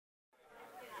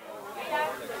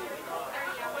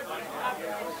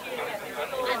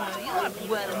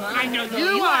what am I? I know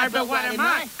you are, but what am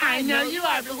I? I know you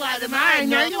are, but what am I? I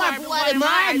know you are, but what am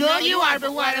I? I know you are,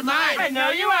 but what am I? I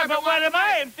know you are, but what am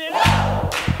I? And finish.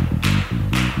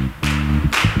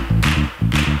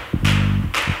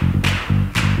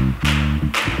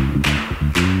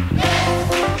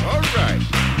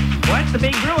 What's the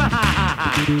big brew?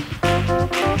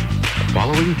 The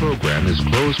following program is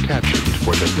closed captioned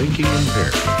for the thinking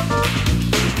impaired.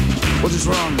 What is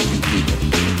wrong with you people?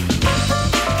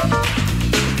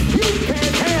 You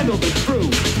can't handle the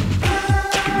truth.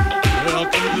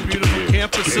 Welcome to the beautiful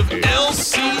campus of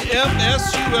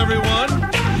LCMSU, everyone.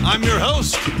 I'm your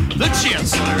host, the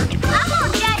Chancellor. I'm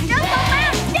on that double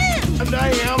mouse too. And I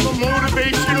am a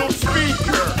motivational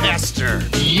speaker. Pastor.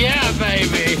 Yeah,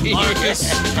 baby.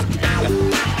 Marcus.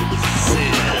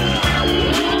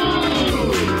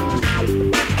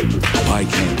 Why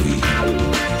can't we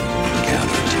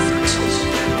gather differences?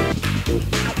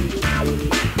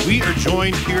 We are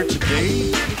joined here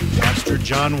today, Pastor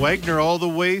John Wegener, all the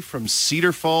way from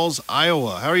Cedar Falls,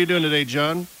 Iowa. How are you doing today,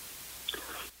 John?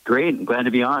 Great. I'm glad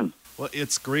to be on. Well,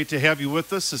 it's great to have you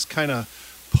with us. It's kind of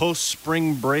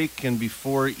post-spring break and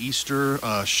before Easter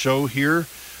show here.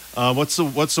 What's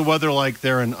the weather like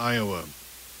there in Iowa?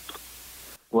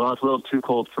 Well, it's a little too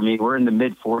cold for me. We're in the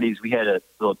mid-40s. We had a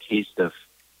little taste of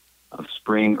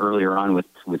spring earlier on with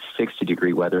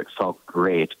 60-degree weather. It felt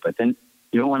great. But then,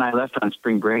 when I left on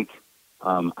spring break,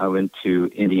 I went to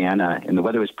Indiana, and the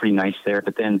weather was pretty nice there.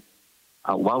 But then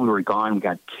while we were gone, we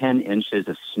got 10 inches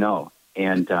of snow.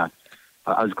 And I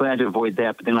was glad to avoid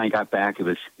that. But then when I got back, it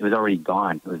was already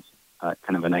gone. It was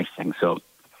kind of a nice thing.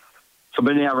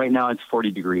 But yeah, right now it's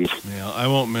 40 degrees. Yeah, I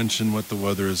won't mention what the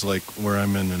weather is like where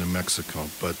I'm in New Mexico,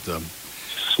 but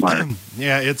Smart.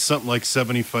 Yeah, it's something like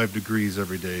 75 degrees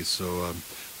every day. So,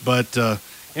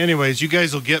 anyways, you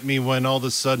guys will get me when all of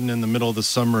a sudden in the middle of the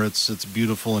summer it's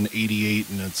beautiful and 88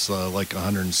 and it's like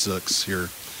 106 here.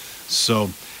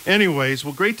 So, anyways,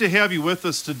 well, great to have you with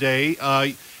us today.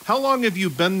 How long have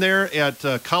you been there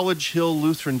at College Hill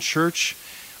Lutheran Church?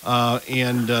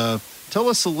 And tell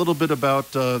us a little bit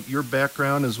about your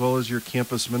background as well as your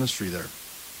campus ministry there.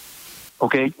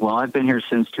 Okay, well, I've been here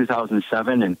since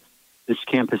 2007, and this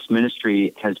campus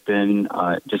ministry has been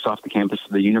just off the campus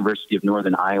of the University of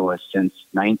Northern Iowa since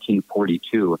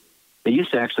 1942. They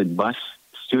used to actually bus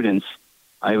students.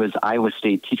 I was Iowa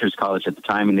State Teachers College at the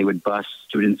time, and they would bus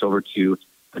students over to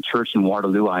a church in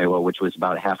Waterloo, Iowa, which was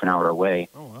about half an hour away.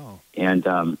 Oh, wow. And,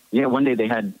 one day they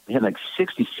had like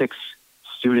 66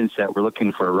 students that were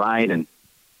looking for a ride, and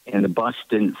the bus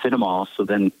didn't fit them all. So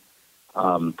then,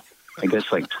 I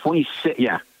guess like 26,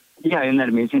 yeah, isn't that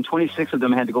amazing? 26 of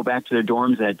them had to go back to their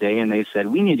dorms that day, and they said,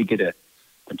 we need to get a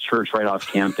church right off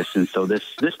campus. And so this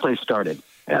place started.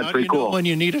 Yeah, it's pretty cool. When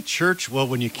you need a church? Well,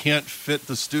 when you can't fit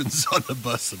the students on the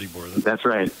bus anymore. That's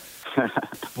right.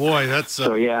 Boy, that's...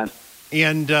 so, yeah.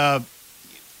 And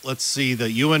let's see, the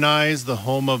UNI is the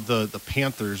home of the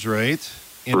Panthers, right?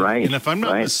 Right. And if I'm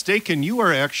not mistaken, you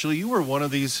were one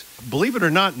of these, believe it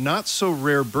or not so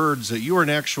rare birds that you were an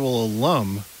actual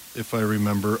alum, if I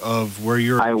remember, of where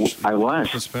you're I was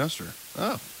campus pastor.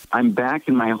 Oh. I'm back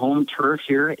in my home turf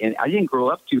here, and I didn't grow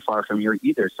up too far from here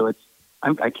either. So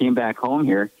I came back home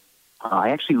here. I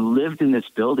actually lived in this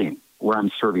building where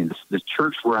I'm serving. The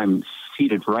church where I'm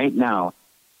seated right now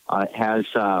has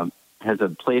a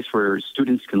place where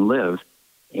students can live.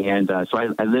 And so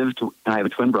I lived, and I have a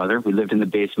twin brother. We lived in the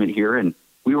basement here, and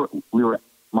we were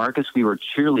Marcus, we were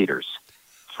cheerleaders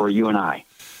for UNI.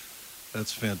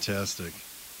 That's fantastic.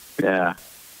 Yeah.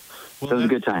 Well, it was a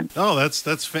good time. Oh, that's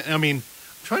I mean, I'm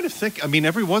trying to think. I mean,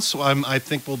 every once in a while I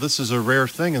think, well, this is a rare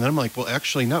thing. And then I'm like, well,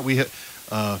 actually not.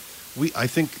 I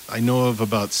think I know of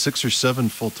about 6 or 7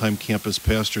 full-time campus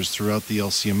pastors throughout the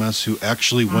LCMS who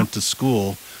actually went to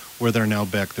school where they're now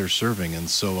back there serving. And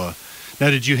so, now,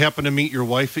 did you happen to meet your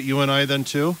wife at UNI then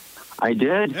too? I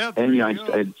did, yeah, and I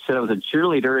said I was a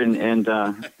cheerleader, and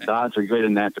the odds are good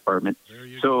in that department.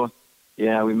 So,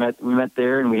 yeah, we met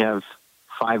there, and we have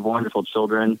 5 wonderful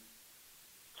children.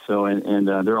 So, and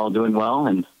they're all doing well,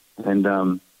 and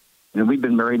we've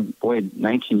been married,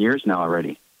 19 years now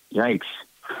already. Yikes!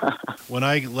 When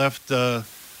I left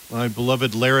my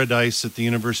beloved Laradice at the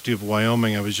University of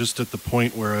Wyoming, I was just at the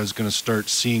point where I was going to start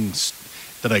seeing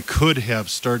that I could have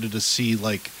started to see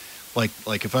like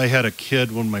if I had a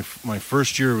kid when my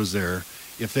first year was there,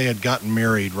 if they had gotten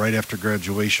married right after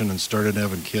graduation and started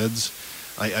having kids,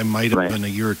 I might have been a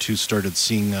year or two started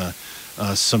seeing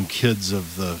some kids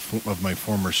of my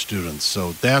former students.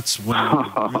 So that's when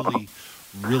I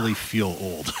really feel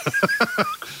old.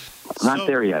 Not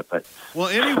there yet, but... Well,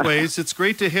 anyways, it's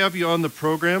great to have you on the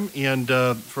program. And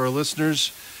for our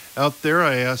listeners out there,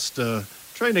 I asked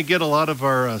trying to get a lot of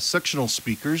our sectional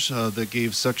speakers that gave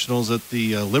sectionals at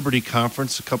the Liberty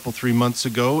Conference 3 months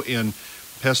ago, and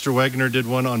Pastor Wegener did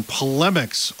one on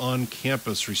polemics on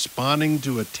campus, responding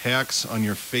to attacks on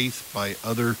your faith by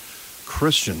other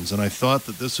Christians. And I thought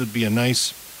that this would be a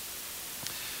nice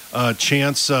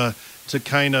chance to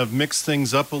kind of mix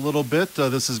things up a little bit.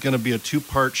 This is going to be a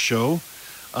 2-part show.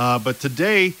 But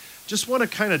today, just want to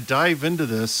kind of dive into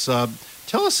this.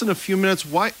 Tell us in a few minutes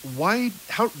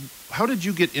how did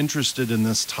you get interested in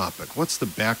this topic? What's the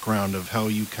background of how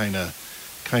you kind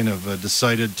of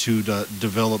decided to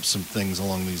develop some things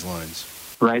along these lines?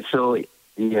 Right. So,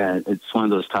 yeah, it's one of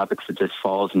those topics that just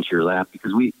falls into your lap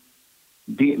because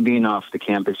being off the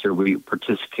campus here, we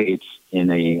participate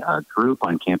in a group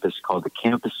on campus called the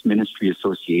Campus Ministry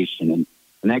Association, and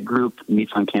that group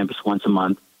meets on campus once a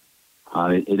month.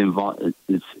 It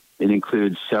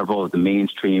includes several of the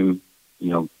mainstream,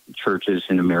 churches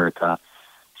in America.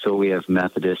 So we have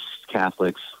Methodists,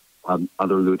 Catholics,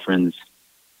 other Lutherans,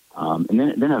 and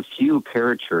then a few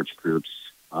parachurch groups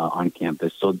on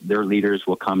campus. So their leaders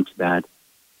will come to that.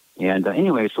 And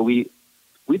anyway, so we've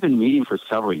been meeting for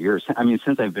several years. I mean,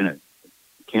 since I've been a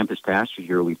campus pastor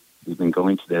here, we've been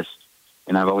going to this,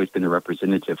 and I've always been the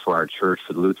representative for our church,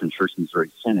 for the Lutheran Church in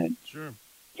Missouri Synod. Sure.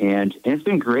 And it's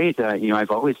been great. I've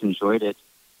always enjoyed it.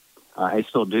 I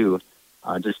still do,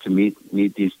 just to meet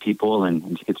these people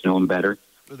and to get to know them better.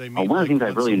 Do they meet one of the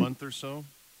things once a month or so?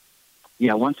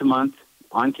 Yeah, once a month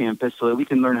on campus, so that we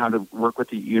can learn how to work with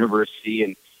the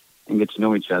university and get to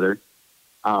know each other.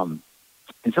 And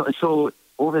so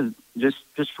over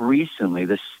just recently,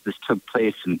 this took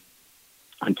place in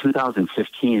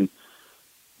 2015.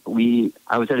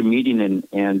 I was at a meeting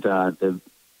and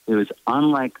it was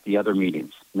unlike the other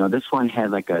meetings. This one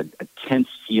had like a tense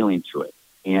feeling to it,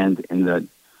 and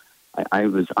I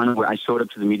was unaware. I showed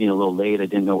up to the meeting a little late. I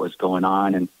didn't know what was going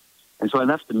on, and so I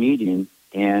left the meeting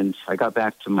and I got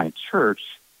back to my church,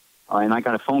 and I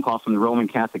got a phone call from the Roman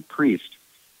Catholic priest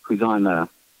who's on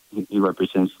he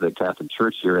represents the Catholic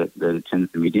Church here that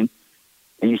attends the meeting.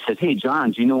 And he said, "Hey,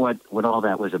 John, do you know what all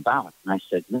that was about?" And I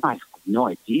said, "No, I have no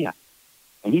idea."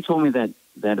 And he told me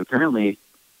that apparently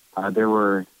there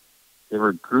were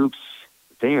groups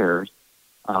there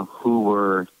who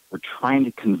were trying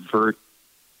to convert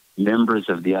members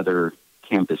of the other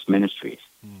campus ministries.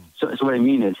 So what I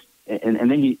mean is, and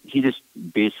then he just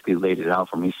basically laid it out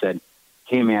for me. He said,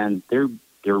 "Hey, man, they're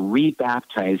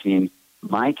rebaptizing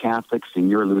my Catholics and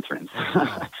your Lutherans."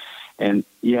 And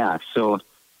yeah, so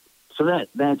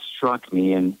that struck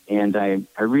me, and I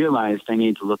realized I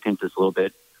needed to look into this a little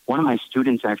bit. One of my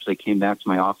students actually came back to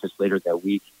my office later that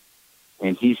week,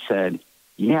 and he said,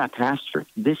 "Yeah, Pastor,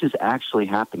 this is actually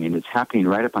happening. It's happening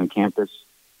right up on campus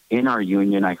in our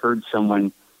union. I heard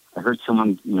someone,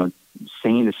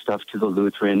 saying this stuff to the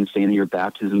Lutherans, saying that your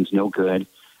baptism's no good,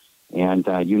 and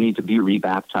you need to be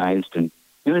rebaptized." And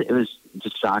it was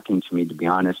just shocking to me, to be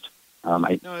honest.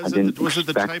 Was it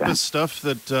the type of stuff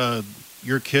that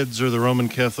your kids or the Roman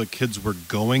Catholic kids were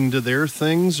going to their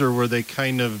things, or were they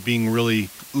kind of being really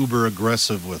uber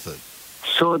aggressive with it?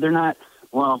 So they're not.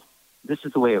 Well, this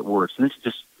is the way it works, and this is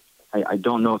just. I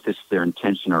don't know if this is their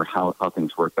intention or how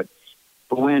things work, but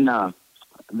when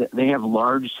they have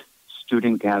large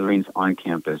student gatherings on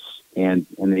campus, and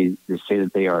they say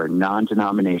that they are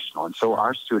non-denominational, and so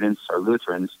our students are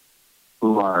Lutherans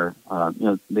who are,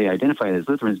 they identify as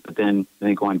Lutherans, but then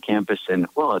they go on campus and,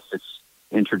 well, if it's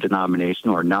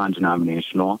interdenominational or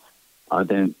non-denominational,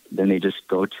 then they just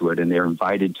go to it and they're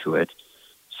invited to it.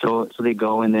 So they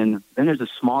go, and then there's a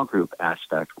small group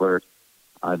aspect where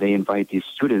they invite these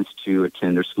students to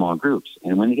attend their small groups.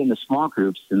 And when they get in the small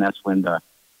groups, then that's when the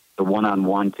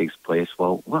one-on-one takes place.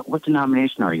 Well, what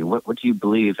denomination are you? What do you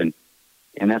believe? And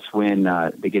that's when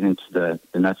they get into the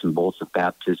nuts and bolts of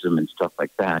baptism and stuff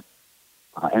like that.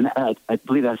 And I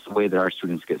believe that's the way that our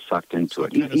students get sucked into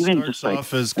it. It even starts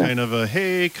off as kind of a,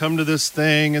 hey, come to this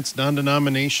thing. It's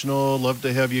non-denominational. Love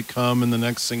to have you come. And the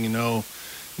next thing you know,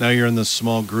 now you're in this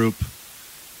small group,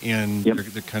 and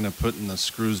they're kind of putting the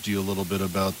screws to you a little bit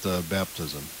about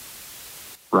baptism.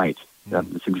 Right.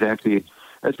 That's exactly.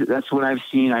 That's what I've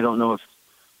seen. I don't know if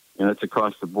it's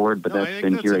across the board, but that's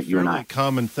been here at you and I. That's a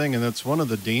common thing, and that's one of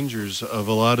the dangers of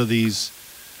a lot of these.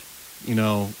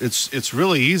 It's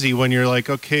really easy when you're like,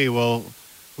 okay, well,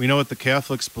 we know what the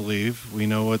Catholics believe. We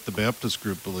know what the Baptist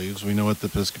group believes. We know what the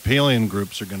Episcopalian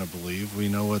groups are going to believe. We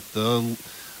know what the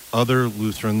other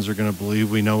Lutherans are going to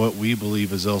believe. We know what we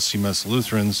believe as LCMS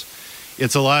Lutherans.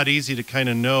 It's a lot easy to kind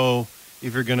of know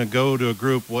if you're going to go to a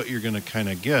group what you're going to kind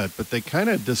of get. But they kind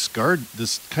of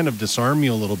disarm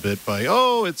you a little bit by,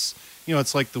 it's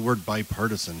like the word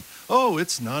bipartisan. Oh,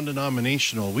 it's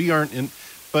non-denominational. We aren't in.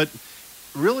 But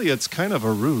really, it's kind of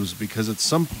a ruse because at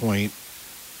some point,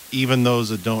 even those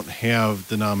that don't have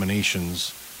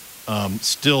denominations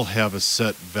still have a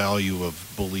set value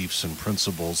of beliefs and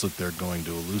principles that they're going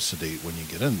to elucidate when you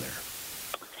get in there.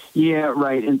 Yeah,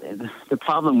 right. And the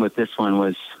problem with this one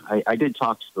was I did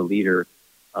talk to the leader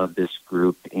of this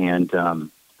group, and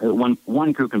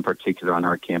one group in particular on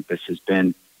our campus has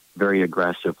been very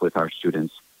aggressive with our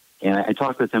students. And I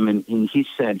talked with him, and he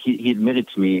said, he admitted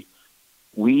to me,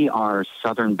 we are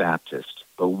Southern Baptist,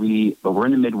 but we're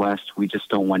in the Midwest. We just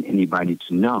don't want anybody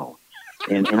to know.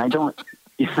 And I don't,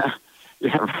 yeah,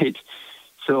 right.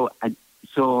 So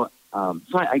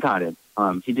I got it.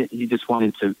 He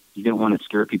didn't want to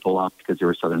scare people off because they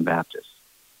were Southern Baptists.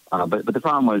 But the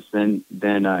problem was then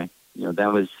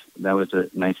that was a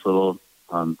nice little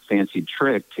fancy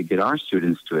trick to get our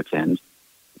students to attend,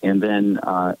 and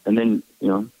then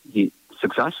he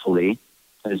successfully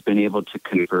has been able to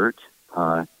convert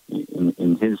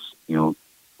in his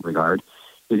regard.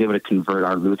 He was able to convert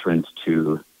our Lutherans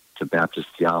to Baptist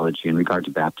theology in regard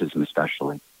to baptism,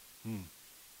 especially.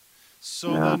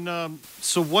 So then,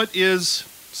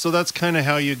 so that's kind of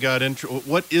how you got into.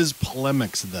 What is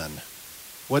polemics then?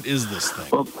 What is this thing?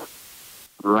 Well,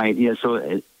 right, yeah.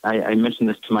 So I mentioned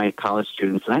this to my college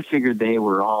students, and I figured they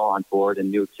were all on board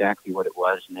and knew exactly what it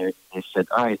was. And they said,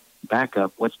 "All right, back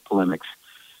up. What's polemics?"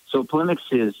 So polemics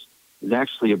is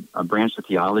actually a branch of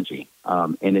theology,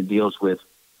 and it deals with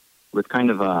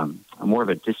kind of a more of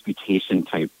a disputation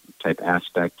type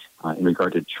aspect in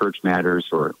regard to church matters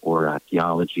or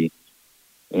theology.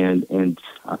 And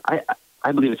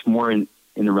I believe it's more in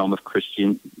the realm of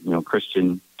Christian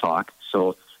talk.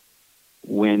 So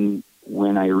when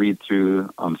I read through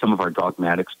some of our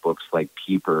dogmatics books like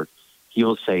Pieper, he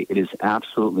will say it is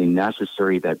absolutely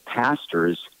necessary that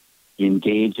pastors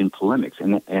engage in polemics.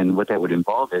 And what that would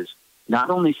involve is not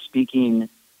only speaking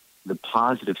the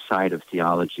positive side of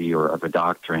theology or of a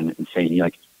doctrine and saying,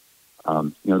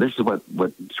 this is what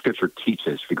Scripture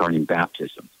teaches regarding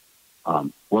baptism.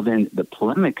 Well, then the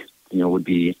polemic, would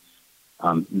be,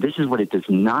 this is what it does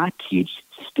not teach.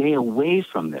 Stay away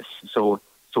from this. So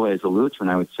as a Lutheran,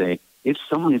 I would say, if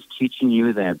someone is teaching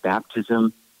you that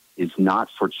baptism is not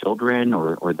for children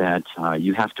or that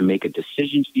you have to make a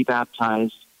decision to be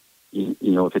baptized,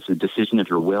 if it's a decision of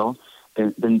your will,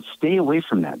 then stay away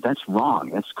from that. That's wrong.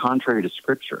 That's contrary to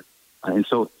Scripture. And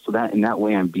so that in that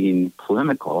way, I'm being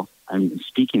polemical. I'm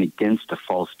speaking against a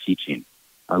false teaching.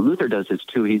 Luther does this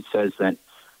too. He says that,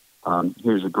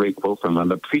 here's a great quote from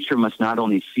him, a preacher must not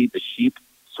only feed the sheep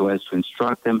so as to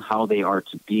instruct them how they are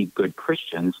to be good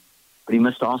Christians, but he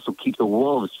must also keep the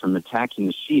wolves from attacking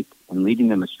the sheep and leading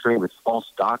them astray with false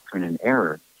doctrine and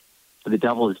error. For the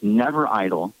devil is never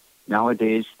idle.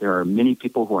 Nowadays, there are many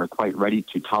people who are quite ready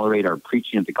to tolerate our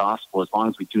preaching of the gospel as long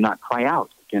as we do not cry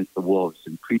out against the wolves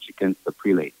and preach against the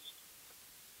prelates.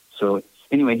 So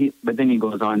anyway, but then he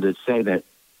goes on to say that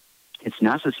it's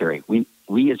necessary.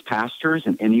 We as pastors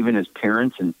and even as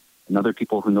parents and other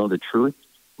people who know the truth,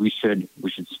 we should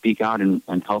speak out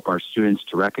and help our students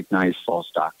to recognize false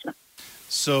doctrine.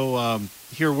 So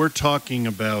here we're talking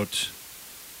about,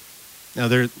 now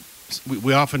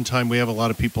we oftentimes we have a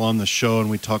lot of people on the show and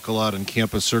we talk a lot in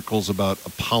campus circles about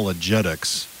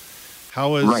apologetics.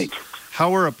 How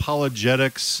are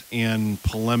apologetics and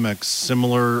polemics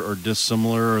similar or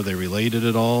dissimilar? Are they related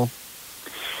at all?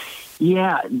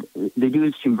 Yeah, they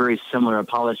do seem very similar.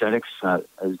 Apologetics,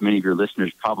 as many of your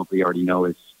listeners probably already know,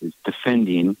 is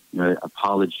defending.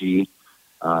 Apology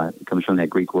comes from that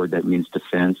Greek word that means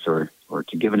defense, or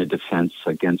to give a defense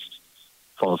against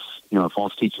false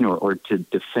teaching, or to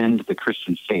defend the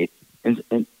Christian faith. And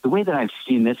the way that I've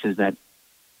seen this is that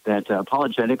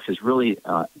apologetics is really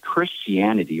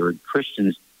Christianity or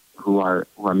Christians who are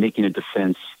making a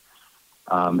defense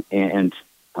and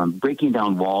breaking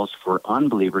down walls for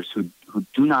unbelievers who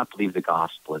do not believe the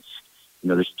gospel. It's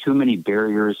there's too many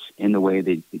barriers in the way.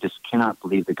 They just cannot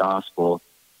believe the gospel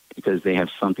because they have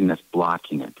something that's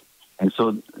blocking it. And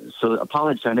so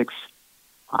apologetics,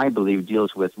 I believe,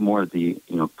 deals with more of the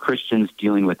Christians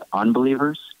dealing with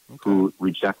unbelievers who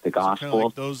reject the gospel. Kind of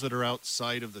like those that are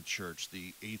outside of the church,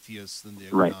 the atheists and the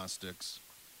agnostics.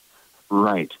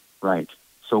 Right.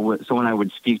 So when I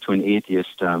would speak to an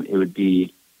atheist, it would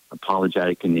be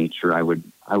apologetic in nature. I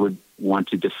would want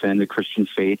to defend the Christian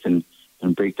faith and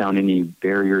break down any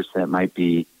barriers that might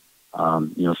be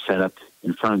set up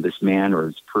in front of this man or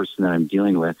this person that I'm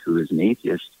dealing with who is an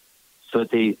atheist, so that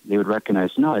they would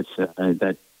recognize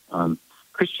that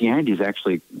Christianity is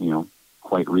actually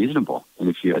quite reasonable. And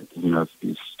if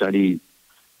you study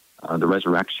the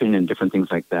resurrection and different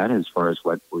things like that, as far as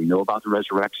what we know about the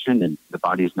resurrection, and the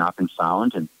body has not been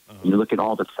found. And you look at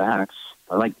all the facts,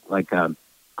 like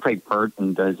Craig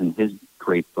Barton does in his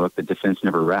great book, The Defense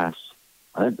Never Rests.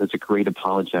 That's a great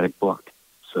apologetic book.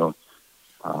 So,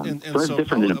 and so it's so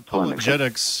different than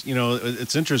apologetics,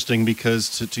 it's interesting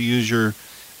because to use your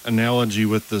analogy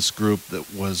with this group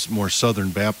that was more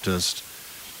Southern Baptist,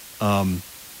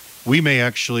 we may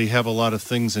actually have a lot of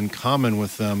things in common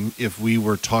with them if we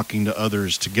were talking to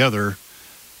others together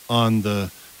on the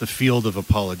field of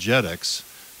apologetics.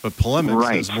 But polemics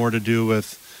has more to do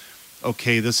with,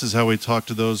 okay, this is how we talk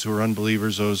to those who are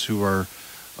unbelievers, those who are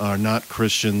not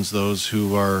Christians, those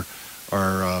who are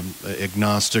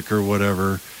agnostic or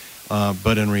whatever.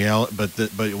 But in reality,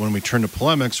 but when we turn to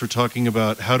polemics, we're talking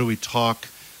about how do we talk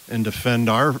and defend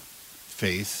our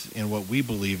faith and what we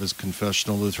believe as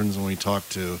confessional Lutherans when we talk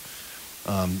to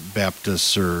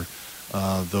Baptists or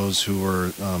those who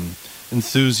are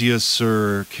enthusiasts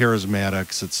or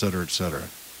charismatics, et cetera, et cetera.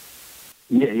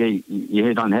 Yeah, you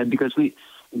hit on the head, because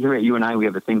here at UNI we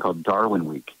have a thing called Darwin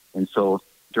Week, and so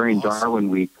during Darwin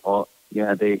Week,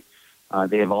 they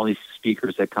have all these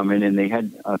speakers that come in, and they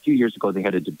had a few years ago they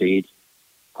had a debate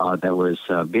that was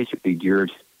basically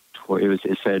geared toward.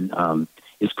 It said,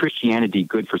 "Is Christianity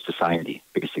good for society?"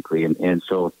 Basically, and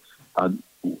so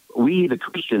we, the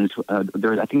Christians,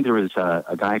 I think there was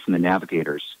a guy from the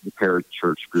Navigators, the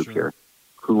parachurch group here,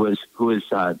 who was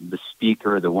the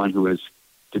speaker, the one who was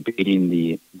debating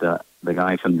the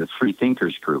guy from the Free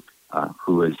Thinkers group,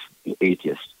 who was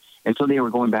atheist. And so they were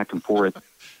going back and forth.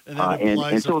 And that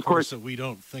implies, and so, of course, that we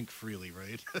don't think freely,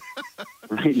 right?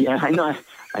 Yeah, I know.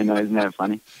 Isn't that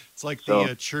funny? It's like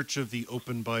the Church of the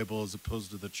Open Bible as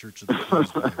opposed to the Church of the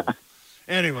Closed Bible.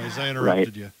 Anyways, I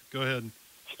interrupted you. Go ahead.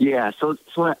 Yeah, so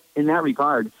in that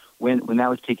regard, when that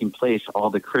was taking place, all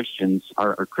the Christians,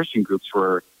 our Christian groups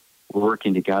were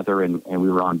working together, and we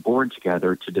were on board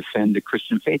together to defend the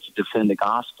Christian faith, to defend the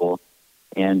gospel,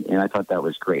 and I thought that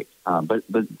was great. But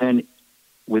then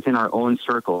within our own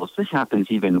circles, this happens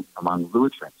even among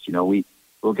Lutherans.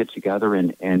 We'll get together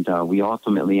and we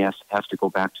ultimately have to go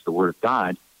back to the Word of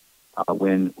God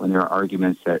when there are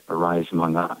arguments that arise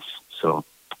among us. So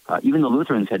even the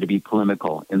Lutherans had to be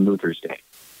polemical in Luther's day.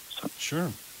 So.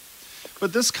 Sure.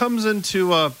 But this comes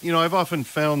into, I've often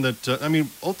found that,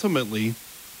 ultimately,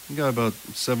 we got about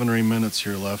 7 or 8 minutes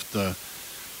here left.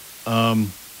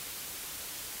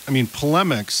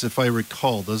 Polemics, if I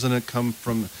recall, doesn't it come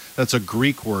from, that's a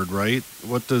Greek word, right?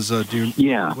 What does,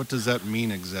 what does that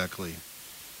mean exactly?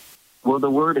 Well,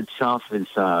 the word itself is,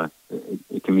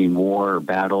 it can mean war,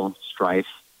 battle, strife.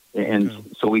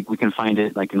 And so we can find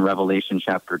it like in Revelation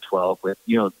chapter 12 with,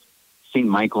 St.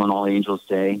 Michael and all angels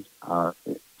say.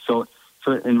 So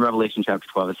in Revelation chapter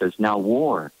 12, it says, "Now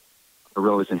war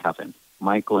arose in heaven,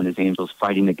 Michael and his angels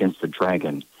fighting against the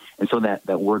dragon." And so that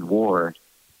word war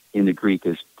in the Greek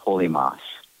is polemos.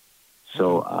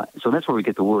 So that's where we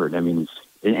get the word. And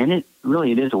it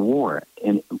is a war.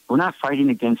 And we're not fighting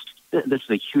against, this is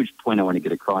a huge point I want to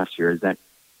get across here, is that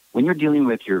when you're dealing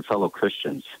with your fellow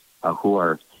Christians who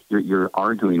are, you're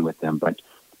arguing with them, but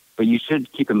you should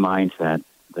keep in mind that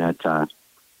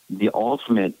the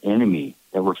ultimate enemy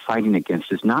that we're fighting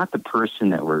against is not the person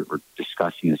that we're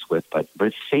discussing this with, but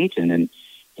it's Satan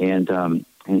and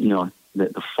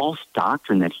the false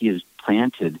doctrine that he has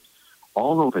planted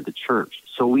all over the church.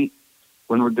 So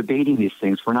when we're debating these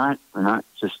things, we're not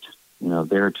just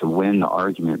there to win the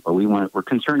argument, but we're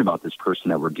concerned about this person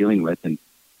that we're dealing with and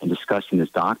discussing this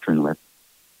doctrine with.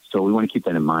 So we want to keep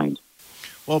that in mind.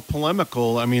 Well,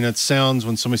 polemical, it sounds,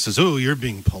 when somebody says, "Oh, you're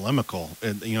being polemical,"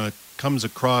 it comes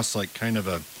across like kind of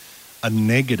a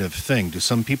negative thing. Do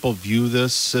some people view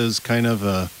this as kind of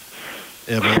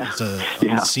it's a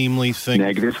unseemly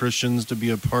thing for Christians to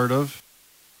be a part of?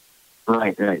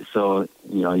 Right. So,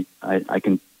 I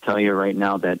can tell you right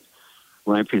now that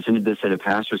when I presented this at a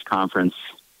pastor's conference,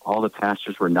 all the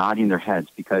pastors were nodding their heads,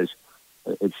 because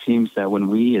it seems that when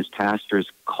we as pastors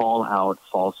call out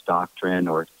false doctrine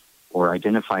or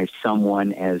identify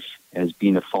someone as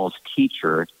being a false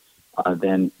teacher,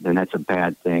 then that's a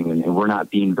bad thing, and we're not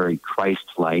being very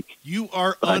Christ-like. You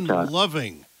are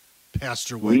unloving,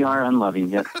 Pastor Wegener. We are unloving,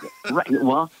 yes. Right.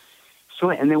 Well, so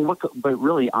and then but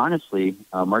really, honestly,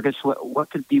 Marcus, what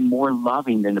could be more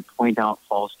loving than to point out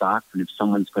false doctrine if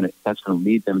that's going to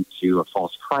lead them to a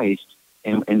false Christ,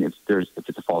 and if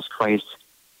it's a false Christ,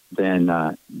 then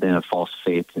a false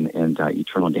faith and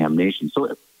eternal damnation.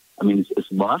 So,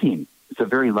 it's loving. It's a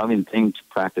very loving thing to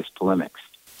practice polemics.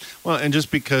 Well, and just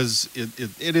because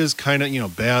it is kind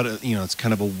of, bad, it's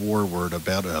kind of a war word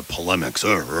about polemics,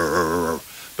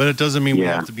 but it doesn't mean we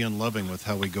have to be unloving with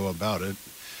how we go about it.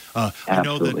 I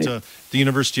know that the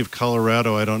University of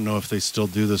Colorado, I don't know if they still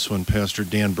do this, when Pastor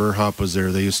Dan Burhoff was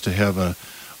there, they used to have a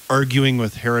Arguing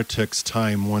with Heretics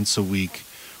time once a week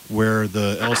where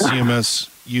the LCMS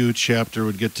chapter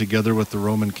would get together with the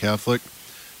Roman Catholic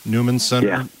Newman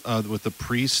Center with the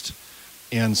priest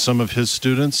and some of his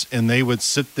students, and they would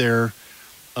sit there.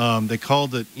 They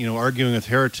called it, Arguing with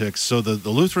Heretics. So the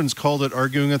Lutherans called it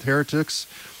Arguing with Heretics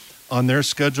on their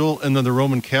schedule, and then the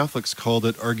Roman Catholics called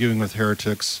it Arguing with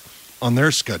Heretics on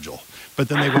their schedule. But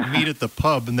then they would meet at the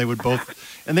pub, and they would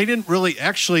both, and they didn't really,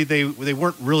 actually, they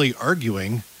weren't really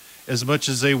arguing as much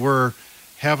as they were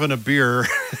having a beer,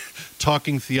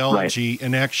 talking theology,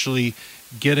 and actually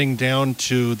getting down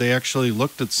to, they actually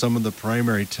looked at some of the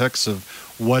primary texts of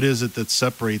what is it that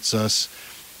separates us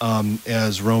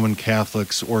as Roman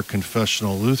Catholics or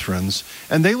confessional Lutherans.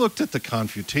 And they looked at the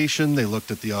Confutation, they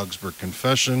looked at the Augsburg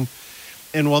Confession,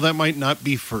 and while that might not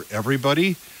be for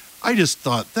everybody, I just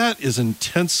thought that is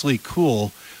intensely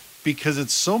cool, because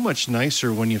it's so much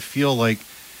nicer when you feel like,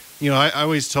 I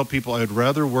always tell people I'd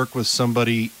rather work with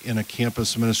somebody in a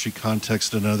campus ministry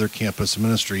context than another campus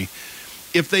ministry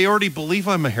if they already believe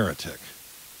I'm a heretic.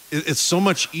 It's so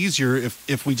much easier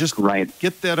if we just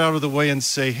get that out of the way and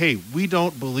say, hey, we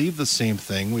don't believe the same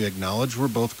thing. We acknowledge we're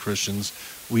both Christians.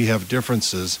 We have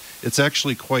differences. It's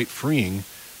actually quite freeing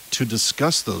to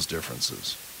discuss those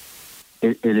differences.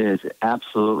 It is,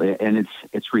 absolutely. And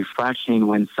it's refreshing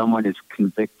when someone is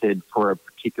convicted for a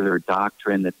particular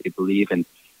doctrine that they believe in,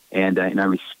 and I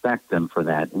respect them for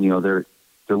that. And,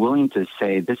 they're willing to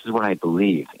say, this is what I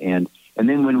believe. And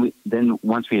then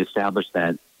once we establish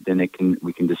that, then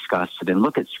we can discuss it and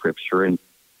look at Scripture. And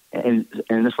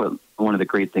this was one of the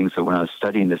great things that when I was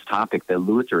studying this topic that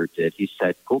Luther did. He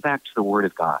said, go back to the Word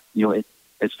of God.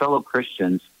 As fellow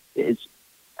Christians,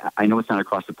 I know it's not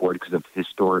across the board because of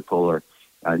historical or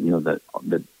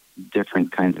the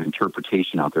different kinds of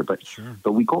interpretation out there, but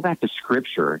we go back to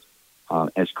Scripture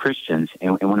as Christians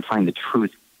and want to find the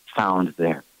truth found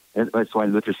there. That's why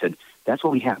Luther said, that's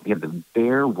what we have. We have the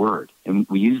bare Word, and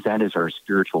we use that as our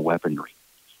spiritual weaponry.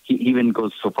 He even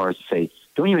goes so far as to say,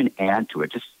 don't even add to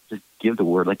it. Just give the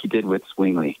Word like you did with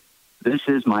Zwingli. This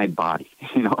is my body.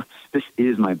 This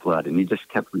is my blood. And he just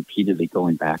kept repeatedly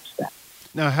going back to that.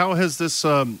 Now, how has this,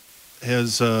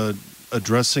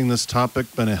 addressing this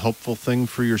topic been a helpful thing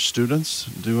for your students,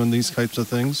 doing these types of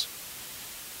things?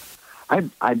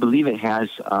 I believe it has.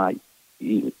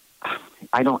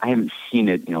 I haven't seen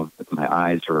it, with my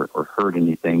eyes or heard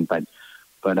anything, but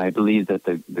I believe that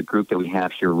the group that we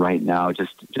have here right now,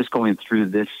 just going through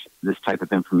this type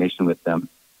of information with them,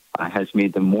 has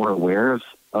made them more aware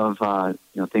of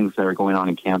things that are going on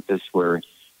in campus. Where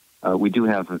we do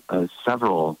have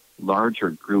several larger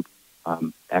group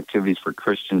activities for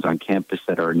Christians on campus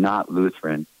that are not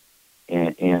Lutheran,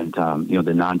 and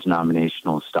the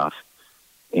non-denominational stuff.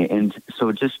 And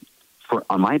so just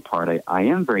on my part, I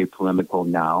am very polemical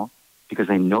now because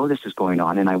I know this is going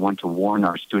on and I want to warn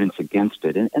our students against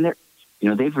it. And they're,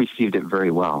 they've received it very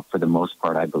well for the most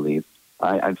part, I believe.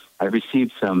 I've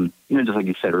received some, just like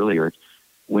you said earlier,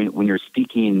 when you're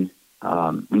speaking,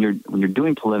 when you're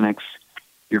doing polemics,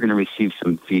 you're going to receive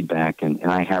some feedback, and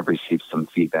I have received some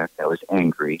feedback that was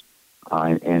angry,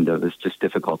 and it was just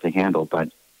difficult to handle. But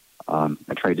I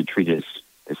tried to treat it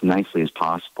as nicely as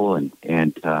possible, and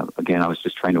again, I was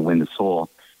just trying to win the soul.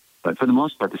 But for the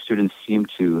most part, the students seem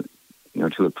to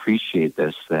appreciate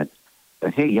this. That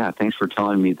hey, yeah, thanks for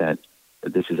telling me that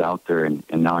this is out there, and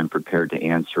now I'm prepared to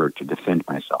answer or to defend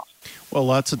myself. Well,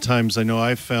 lots of times I know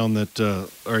I've found that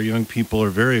our young people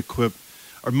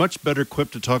are much better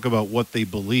equipped to talk about what they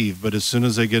believe, but as soon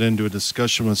as they get into a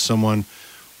discussion with someone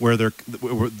where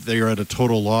they're at a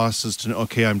total loss as to,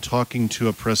 okay, I'm talking to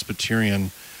a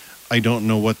Presbyterian, I don't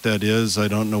know what that is, I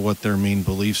don't know what their main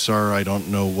beliefs are, I don't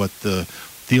know what the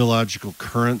theological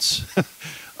currents.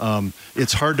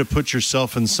 It's hard to put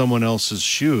yourself in someone else's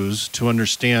shoes to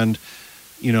understand,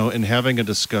 in having a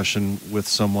discussion with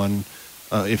someone,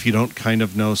 if you don't kind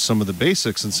of know some of the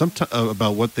basics and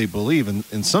about what they believe.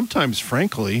 And sometimes,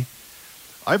 frankly,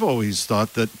 I've always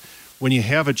thought that when you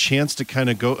have a chance to kind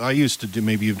of go, I used to do,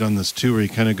 maybe you've done this too, where you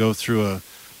kind of go through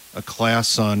a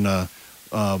class on a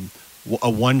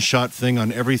one-shot thing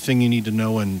on everything you need to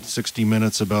know in 60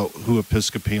 minutes about who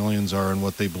Episcopalians are and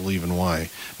what they believe and why.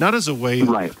 Not as a way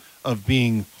of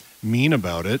being mean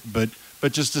about it, but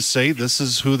just to say this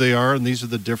is who they are and these are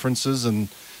the differences. And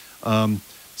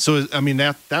so, I mean,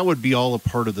 that would be all a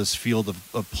part of this field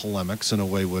of polemics in a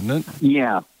way, wouldn't it?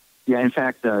 Yeah. In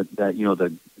fact,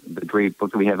 the great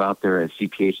book that we have out there at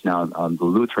CPH now on the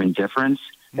Lutheran difference,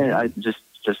 just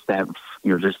that,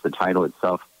 just the title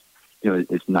itself,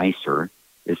 is nicer.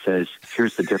 it says,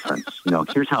 here's the difference.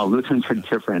 Here's how Lutherans are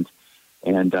different.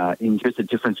 And here's the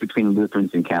difference between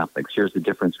Lutherans and Catholics. Here's the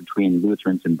difference between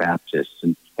Lutherans and Baptists.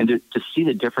 And to see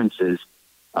the differences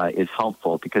is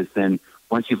helpful, because then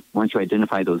once you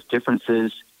identify those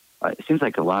differences, it seems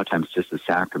like a lot of times just the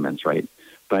sacraments, right?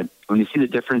 But when you see the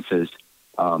differences,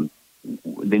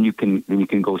 then you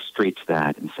can go straight to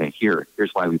that and say,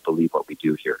 here's why we believe what we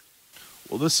do here.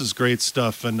 Well, this is great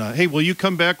stuff. And hey, will you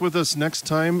come back with us next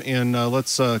time and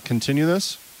let's continue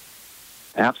this?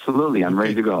 Absolutely. I'm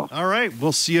ready to go. All right.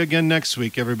 We'll see you again next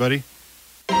week, everybody.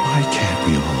 Why can't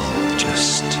we all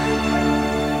just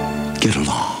get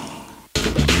along?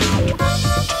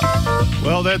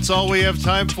 Well, that's all we have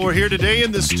time for here today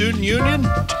in the Student Union.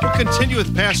 We'll continue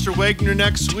with Pastor Wegener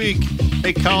next week.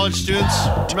 Hey, college students,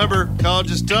 remember, college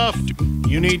is tough.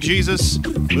 You need Jesus.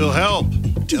 We'll help.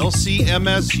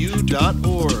 LCMSU.org.